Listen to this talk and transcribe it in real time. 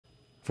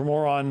For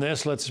more on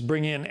this, let's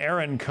bring in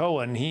Aaron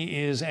Cohen.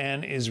 He is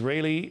an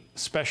Israeli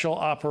special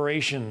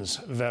operations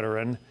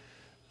veteran.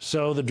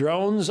 So the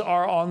drones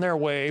are on their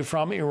way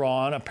from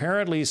Iran.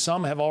 Apparently,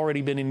 some have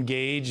already been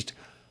engaged,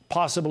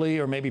 possibly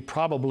or maybe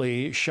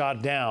probably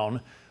shot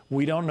down.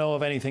 We don't know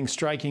of anything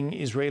striking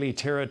Israeli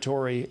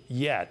territory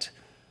yet.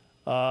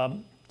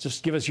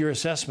 Just give us your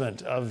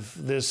assessment of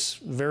this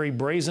very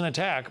brazen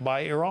attack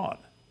by Iran.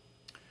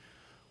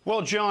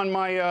 Well, John,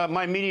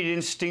 my immediate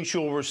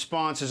instinctual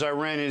response is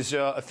Iran has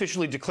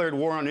officially declared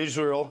war on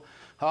Israel.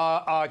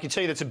 I can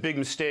tell you that's a big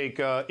mistake.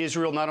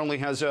 Israel not only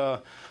has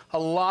a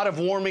lot of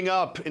warming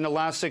up in the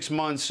last 6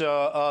 months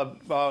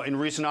in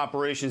recent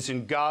operations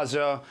in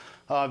Gaza,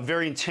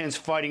 very intense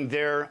fighting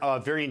there,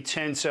 very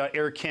intense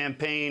air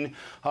campaign.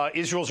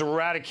 Israel's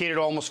eradicated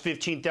almost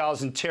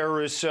 15,000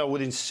 terrorists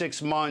within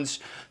 6 months.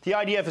 The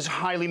IDF is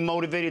highly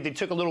motivated. They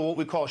took a little what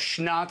we call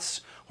schnatz,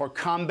 or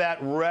combat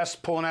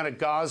rest, pulling out of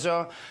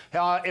Gaza.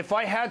 If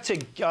I had to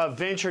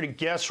venture to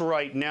guess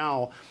right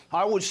now,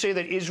 I would say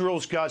that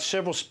Israel's got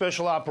several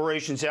special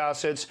operations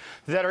assets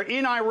that are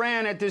in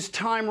Iran at this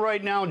time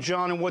right now,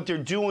 John, and what they're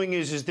doing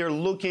is they're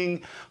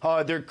looking,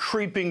 they're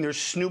creeping, they're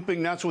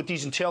snooping. That's what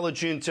these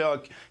intelligence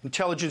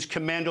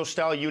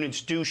commando-style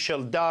units do,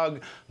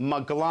 Sheldag,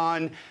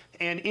 Maglan.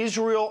 And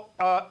Israel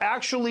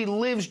actually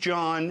lives,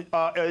 John,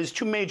 as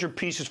two major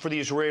pieces for the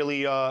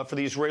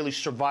Israeli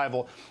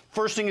survival.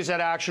 First thing is that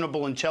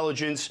actionable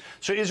intelligence.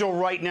 So Israel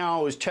right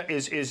now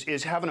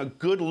is having a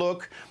good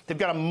look. They've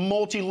got a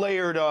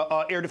multi-layered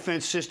air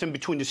defense system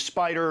between the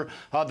Spider,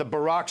 the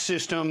Barak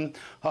system,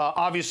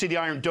 obviously the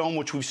Iron Dome,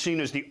 which we've seen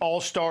as the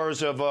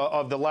all-stars of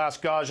the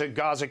last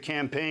Gaza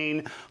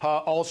campaign.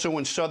 Also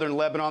in southern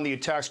Lebanon, the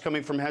attacks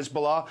coming from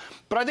Hezbollah.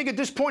 But I think at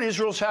this point,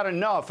 Israel's had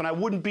enough, and I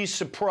wouldn't be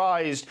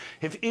surprised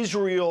if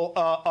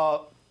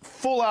Israel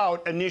full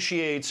out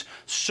initiates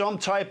some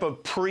type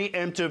of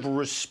preemptive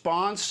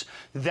response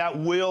that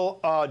will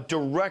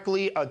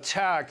directly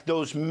attack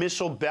those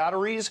missile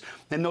batteries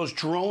and those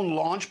drone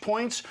launch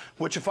points,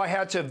 which, if I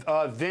had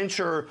to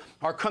venture,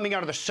 are coming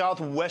out of the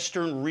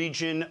southwestern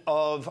region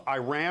of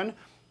Iran.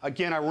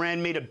 Again,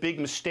 Iran made a big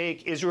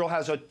mistake. Israel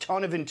has a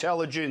ton of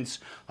intelligence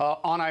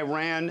on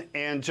Iran.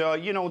 And,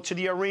 you know, to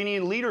the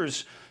Iranian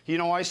leaders, you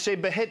know, I say,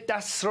 behet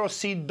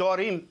dasrosi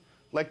dorim,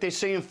 like they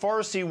say in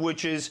Farsi,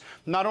 which is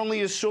not only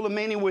is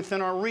Soleimani within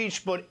our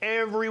reach, but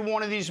every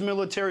one of these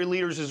military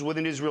leaders is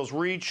within Israel's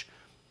reach.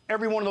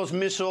 Every one of those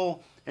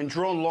missile and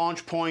drone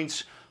launch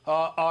points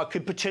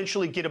could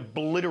potentially get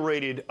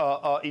obliterated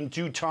in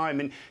due time.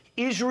 And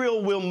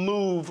Israel will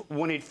move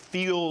when it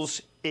feels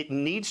it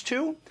needs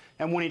to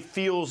and when it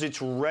feels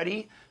it's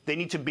ready. They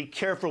need to be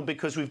careful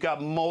because we've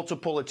got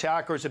multiple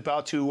attackers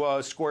about to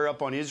square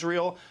up on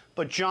Israel.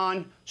 But,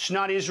 John, it's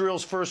not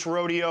Israel's first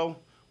rodeo.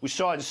 We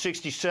saw it in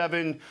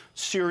 '67,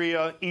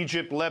 Syria,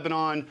 Egypt,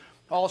 Lebanon.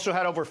 Also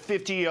had over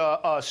 50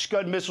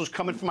 Scud missiles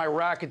coming from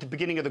Iraq at the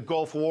beginning of the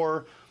Gulf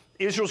War.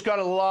 Israel's got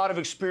a lot of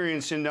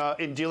experience in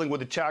dealing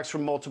with attacks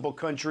from multiple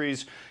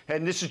countries.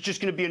 And this is just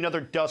going to be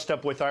another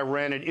dust-up with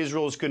Iran. And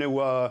Israel's going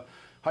to,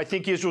 I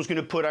think Israel's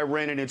going to put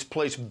Iran in its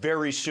place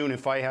very soon,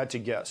 if I had to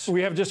guess.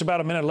 We have just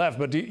about a minute left.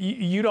 But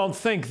you don't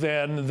think,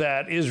 then,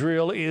 that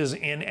Israel is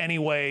in any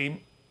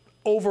way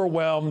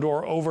overwhelmed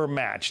or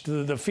overmatched?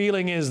 The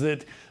feeling is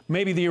that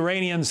maybe the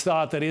Iranians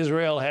thought that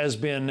Israel has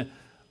been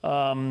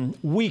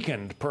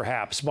weakened,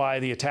 perhaps, by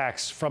the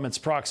attacks from its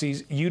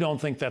proxies. You don't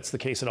think that's the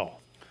case at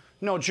all?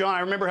 No, John, I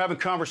remember having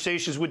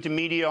conversations with the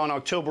media on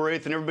October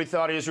 8th, and everybody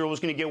thought Israel was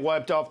going to get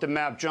wiped off the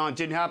map. John, it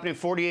didn't happen in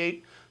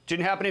 48,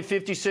 didn't happen in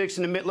 56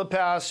 in the Mitla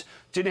Pass,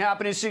 didn't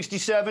happen in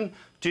 67,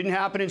 didn't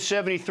happen in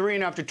 73,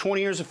 and after 20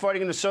 years of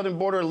fighting in the southern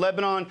border of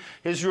Lebanon,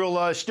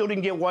 Israel still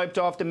didn't get wiped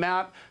off the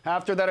map.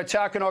 After that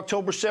attack on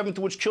October 7th,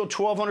 which killed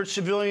 1,200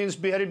 civilians,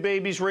 beheaded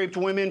babies, raped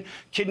women,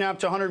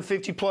 kidnapped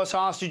 150-plus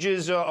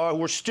hostages,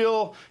 we're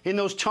still in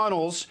those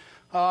tunnels.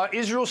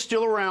 Israel's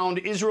still around.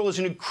 Israel is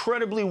an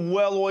incredibly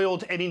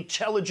well-oiled and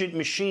intelligent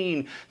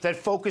machine that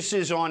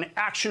focuses on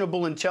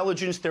actionable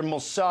intelligence. Their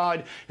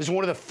Mossad is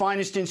one of the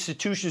finest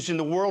institutions in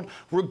the world,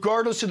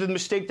 regardless of the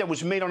mistake that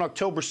was made on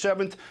October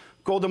 7th.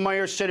 Golda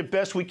Meir said it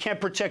best: we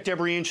can't protect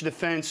every inch of the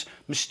fence.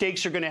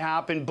 Mistakes are going to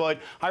happen. But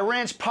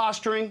Iran's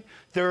posturing.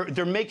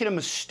 They're making a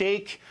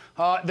mistake.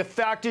 The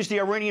fact is, the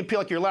Iranian people,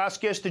 like your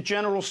last guest, the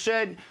general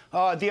said,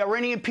 the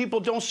Iranian people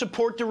don't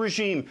support the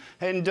regime.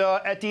 And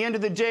at the end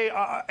of the day,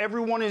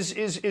 everyone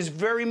is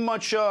very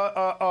much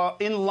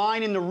in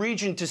line in the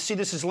region to see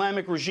this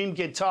Islamic regime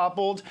get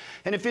toppled.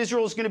 And if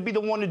Israel is going to be the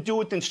one to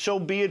do it, then so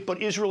be it.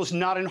 But Israel is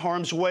not in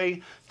harm's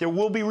way. There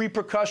will be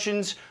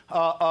repercussions.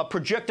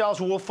 Projectiles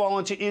will fall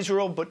into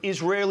Israel, but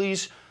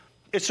Israelis,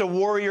 it's a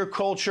warrior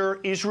culture.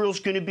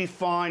 Israel's going to be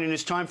fine, and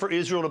it's time for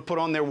Israel to put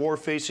on their war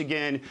face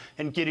again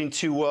and get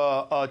into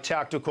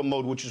tactical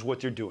mode, which is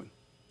what they're doing.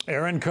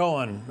 Aaron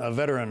Cohen, a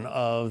veteran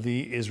of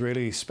the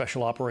Israeli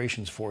Special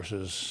Operations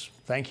Forces.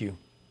 Thank you.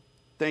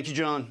 Thank you,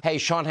 John. Hey,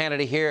 Sean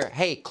Hannity here.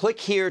 Hey, click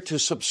here to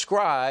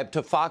subscribe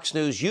to Fox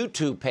News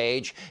YouTube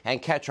page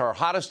and catch our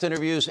hottest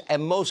interviews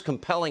and most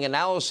compelling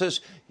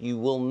analysis. You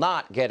will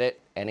not get it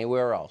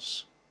anywhere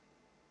else.